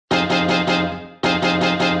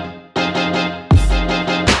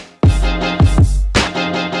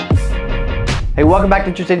Hey, welcome back to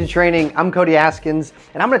Insurance Agent Training. I'm Cody Askins,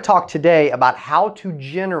 and I'm going to talk today about how to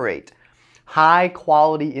generate high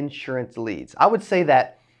quality insurance leads. I would say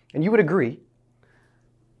that, and you would agree,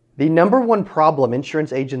 the number one problem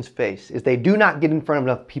insurance agents face is they do not get in front of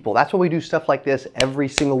enough people. That's why we do stuff like this every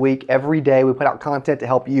single week, every day. We put out content to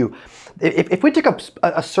help you. If we took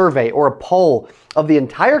a survey or a poll of the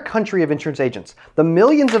entire country of insurance agents, the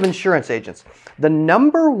millions of insurance agents, the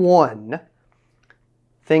number one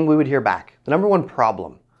thing we would hear back, the number one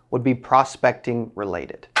problem would be prospecting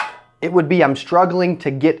related. It would be, I'm struggling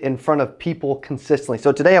to get in front of people consistently.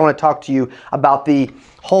 So today I want to talk to you about the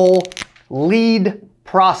whole lead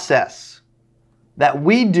process that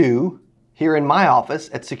we do here in my office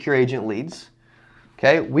at Secure Agent Leads.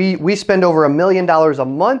 Okay, we spend over $1 million a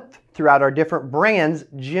month throughout our different brands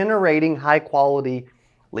generating high quality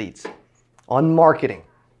leads on marketing.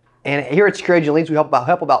 And here at Secure Agent Leads, we help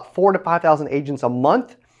about 4,000 to 5,000 agents a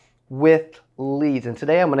month with leads. And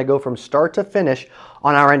today I'm going to go from start to finish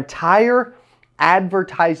on our entire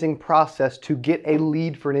advertising process to get a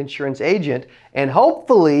lead for an insurance agent. And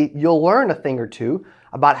hopefully you'll learn a thing or two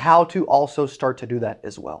about how to also start to do that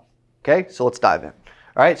as well. Okay, so let's dive in.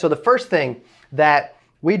 All right, so the first thing that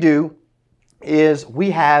we do is we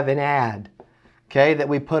have an ad, okay, that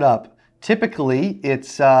we put up. Typically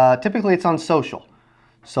it's on social.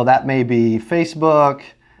 So that may be Facebook,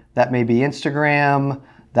 that may be Instagram,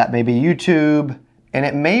 that may be YouTube, and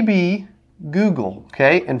it may be Google,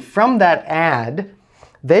 okay? And from that ad,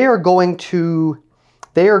 they are going to,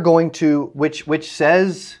 which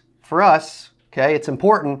says for us, okay, it's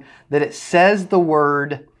important that it says the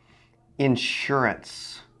word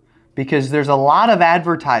insurance, because there's a lot of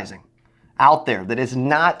advertising out there that is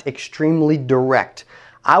not extremely direct.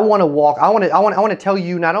 I want to tell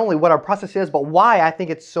you not only what our process is, but why I think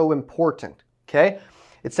it's so important, okay?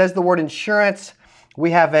 It says the word insurance.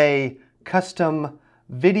 We have a custom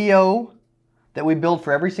video that we build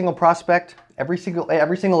for every single prospect, every single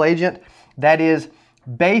agent that is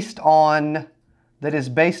based on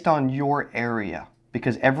your area,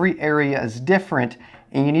 because every area is different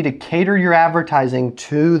and you need to cater your advertising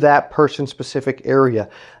to that person's specific area.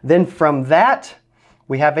 Then from that,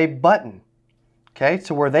 we have a button, okay,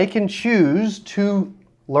 so where they can choose to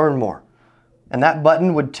learn more. And that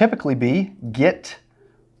button would typically be Get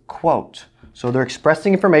Quote. So they're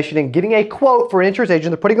expressing information and getting a quote for an insurance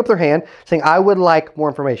agent. They're putting up their hand saying, I would like more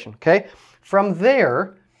information, okay? From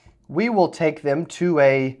there, we will take them to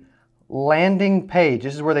a landing page.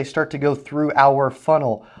 This is where they start to go through our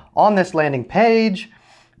funnel. On this landing page,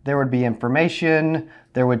 there would be information.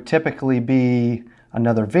 There would typically be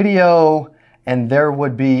another video, and there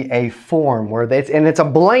would be a form and it's a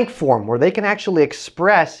blank form where they can actually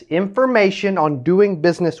express information on doing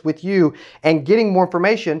business with you and getting more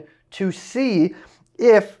information to see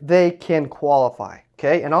if they can qualify,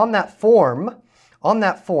 okay? And on that form,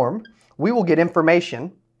 we will get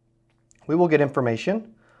information. We will get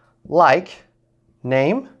information like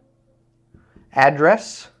name,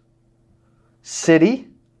 address, city,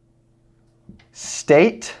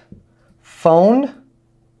 state, phone,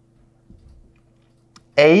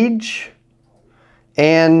 age,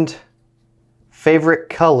 and favorite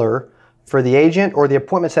color for the agent or the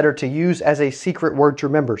appointment setter to use as a secret word to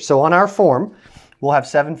remember. So on our form, we'll have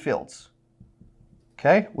 7 fields.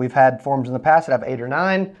 Okay, we've had forms in the past that have 8 or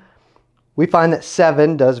 9. We find that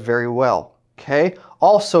 7 does very well. Okay,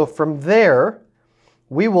 also from there,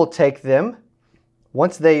 we will take them,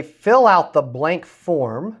 once they fill out the blank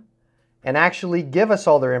form and actually give us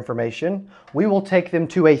all their information, we will take them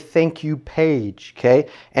to a thank you page. Okay,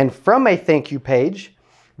 and from a thank you page,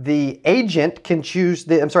 the agent can choose,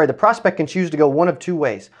 the prospect can choose to go one of 2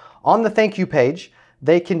 ways. On the thank you page,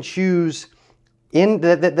 they can choose we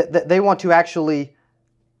want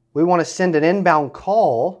to send an inbound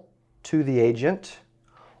call to the agent,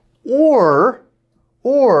 or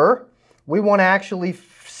we want to actually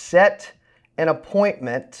set an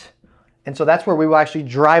appointment. And so that's where we will actually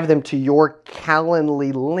drive them to your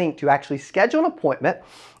Calendly link to actually schedule an appointment.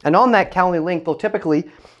 And on that Calendly link, they'll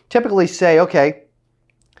typically say, okay,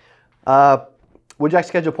 would you like to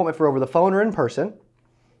schedule an appointment for over the phone or in person?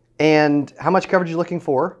 And how much coverage are you looking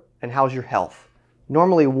for? And how's your health?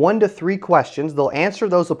 Normally 1 to 3 questions. They'll answer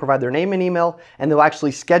those, they'll provide their name and email, and they'll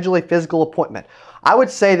actually schedule a physical appointment. I would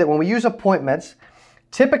say that when we use appointments,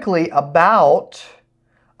 typically about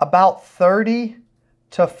 30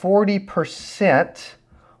 to 40%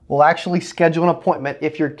 will actually schedule an appointment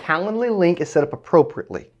if your Calendly link is set up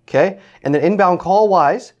appropriately, okay? And then inbound call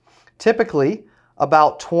wise, typically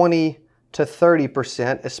about 20 to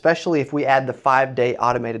 30%, especially if we add the 5-day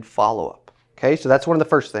automated follow-up. Okay, so that's one of the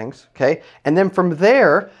first things, okay? And then from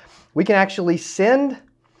there, we can actually send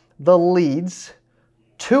the leads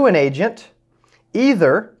to an agent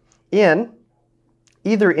either in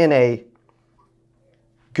a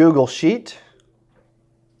Google Sheet,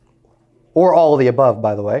 or all of the above,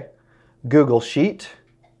 by the way, Google Sheet,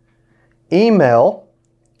 email,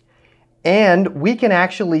 and we can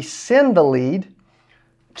actually send the lead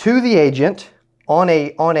to the agent on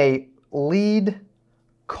a lead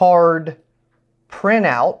card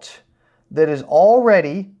printout that is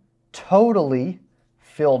already totally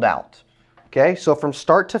filled out. Okay, so from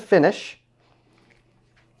start to finish,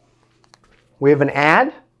 we have an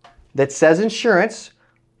ad that says insurance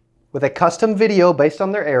with a custom video based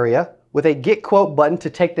on their area, with a get quote button to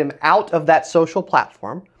take them out of that social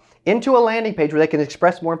platform into a landing page where they can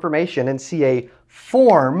express more information and see a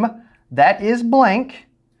form that is blank.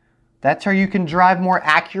 That's how you can drive more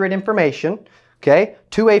accurate information, okay,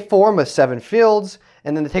 to a form with 7 fields,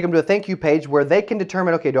 and then to take them to a thank you page where they can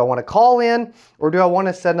determine, okay, do I want to call in or do I want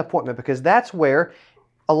to set an appointment? Because that's where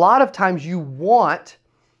a lot of times you want,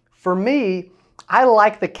 for me, I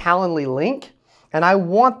like the Calendly link, and I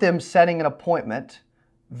want them setting an appointment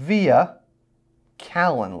via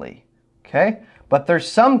Calendly, okay? But there's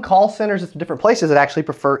some call centers at different places that actually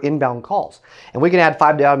prefer inbound calls. And we can add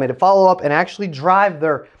 5-day automated follow-up and actually drive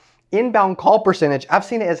their inbound call percentage. I've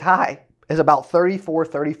seen it as high as about 34,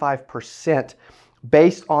 35%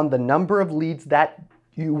 based on the number of leads that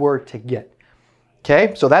you were to get.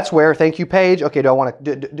 Okay, so that's where thank you page. Okay, do I want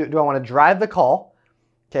to drive the call?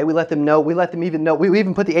 Okay, we let them know. We let them even know. We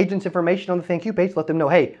even put the agent's information on the thank you page. Let them know,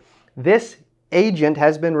 hey, this agent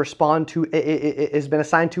has been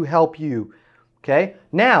assigned to help you. Okay,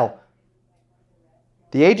 now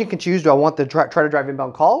the agent can choose, do I want to try to drive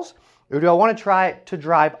inbound calls, or do I want to try to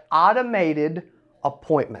drive automated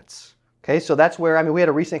appointments? Okay, so that's where, I mean, we had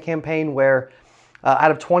a recent campaign where out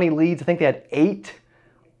of 20 leads, I think they had 8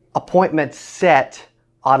 appointments set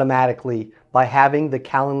automatically by having the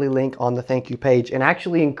Calendly link on the thank you page and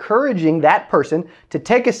actually encouraging that person to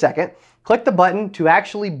take a second, click the button to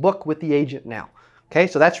actually book with the agent now. Okay,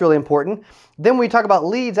 so that's really important. Then when we talk about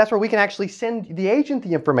leads, that's where we can actually send the agent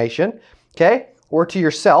the information, okay, or to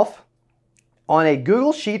yourself on a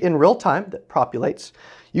Google Sheet in real time that populates.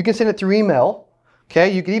 You can send it through email, okay?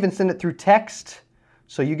 You can even send it through text,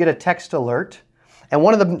 so you get a text alert. And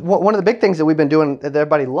one of the big things that we've been doing that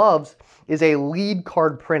everybody loves is a lead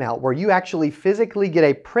card printout, where you actually physically get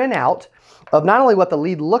a printout of not only what the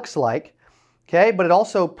lead looks like, okay, but it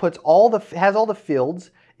also puts has all the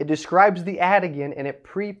fields. It describes the ad again, and it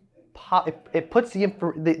puts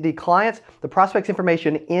the client's, the prospect's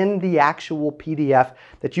information in the actual PDF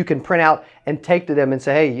that you can print out and take to them and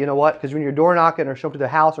say, hey, you know what? Because when you're door knocking or show up to the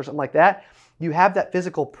house or something like that, you have that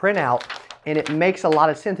physical printout, and it makes a lot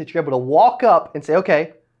of sense that you're able to walk up and say,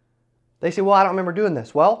 okay. They say, well, I don't remember doing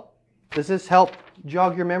this. Well, does this help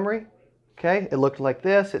jog your memory? Okay, it looked like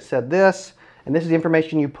this, it said this, and this is the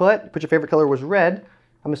information you put your favorite color was red.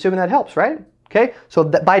 I'm assuming that helps, right? Okay, so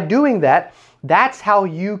by doing that, that's how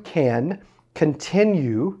you can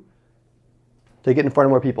continue to get in front of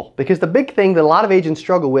more people. Because the big thing that a lot of agents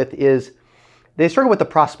struggle with is they struggle with the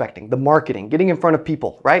prospecting, the marketing, getting in front of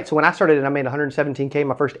people, right? So when I started and I made 117K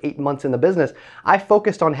my first 8 months in the business, I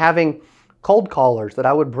focused on having cold callers that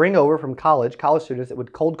I would bring over from college students that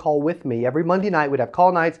would cold call with me. Every Monday night we'd have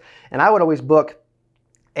call nights, and I would always book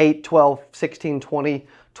 8, 12, 16, 20,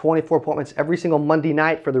 24 appointments every single Monday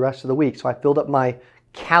night for the rest of the week. So I filled up my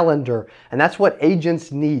calendar, and that's what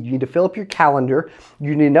agents need. You need to fill up your calendar.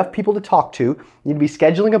 You need enough people to talk to. You need to be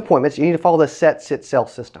scheduling appointments. You need to follow the set, sit, sell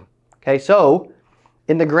system. Okay, so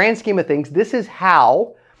in the grand scheme of things, this is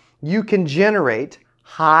how you can generate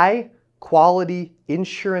high quality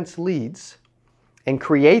insurance leads and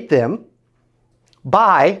create them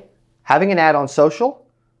by having an ad on social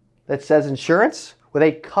that says insurance with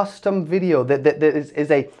a custom video that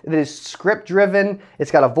is script driven. It's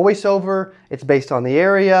got a voiceover. It's based on the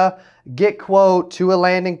area. Get quote to a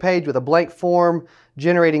landing page with a blank form,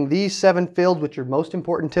 generating these 7 fields, which are most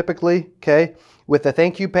important typically, okay? With a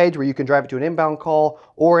thank you page where you can drive it to an inbound call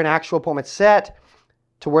or an actual appointment set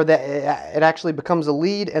to where it actually becomes a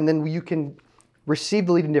lead, and then you can receive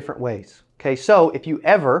the lead in different ways. Okay, so if you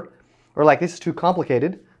ever are like, this is too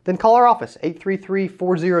complicated, then call our office,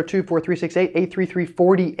 833-402-4368,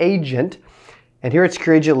 833-40-AGENT. And here at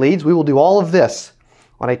Secure Agent Leads, we will do all of this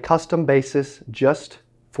on a custom basis just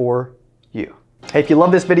for you. Hey, if you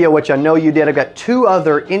love this video, which I know you did, I've got 2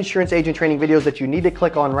 other insurance agent training videos that you need to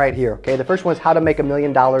click on right here, okay? The first one is how to make $1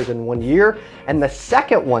 million in 1 year, and the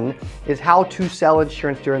second one is how to sell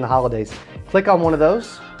insurance during the holidays. Click on one of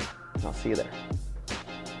those, and I'll see you there.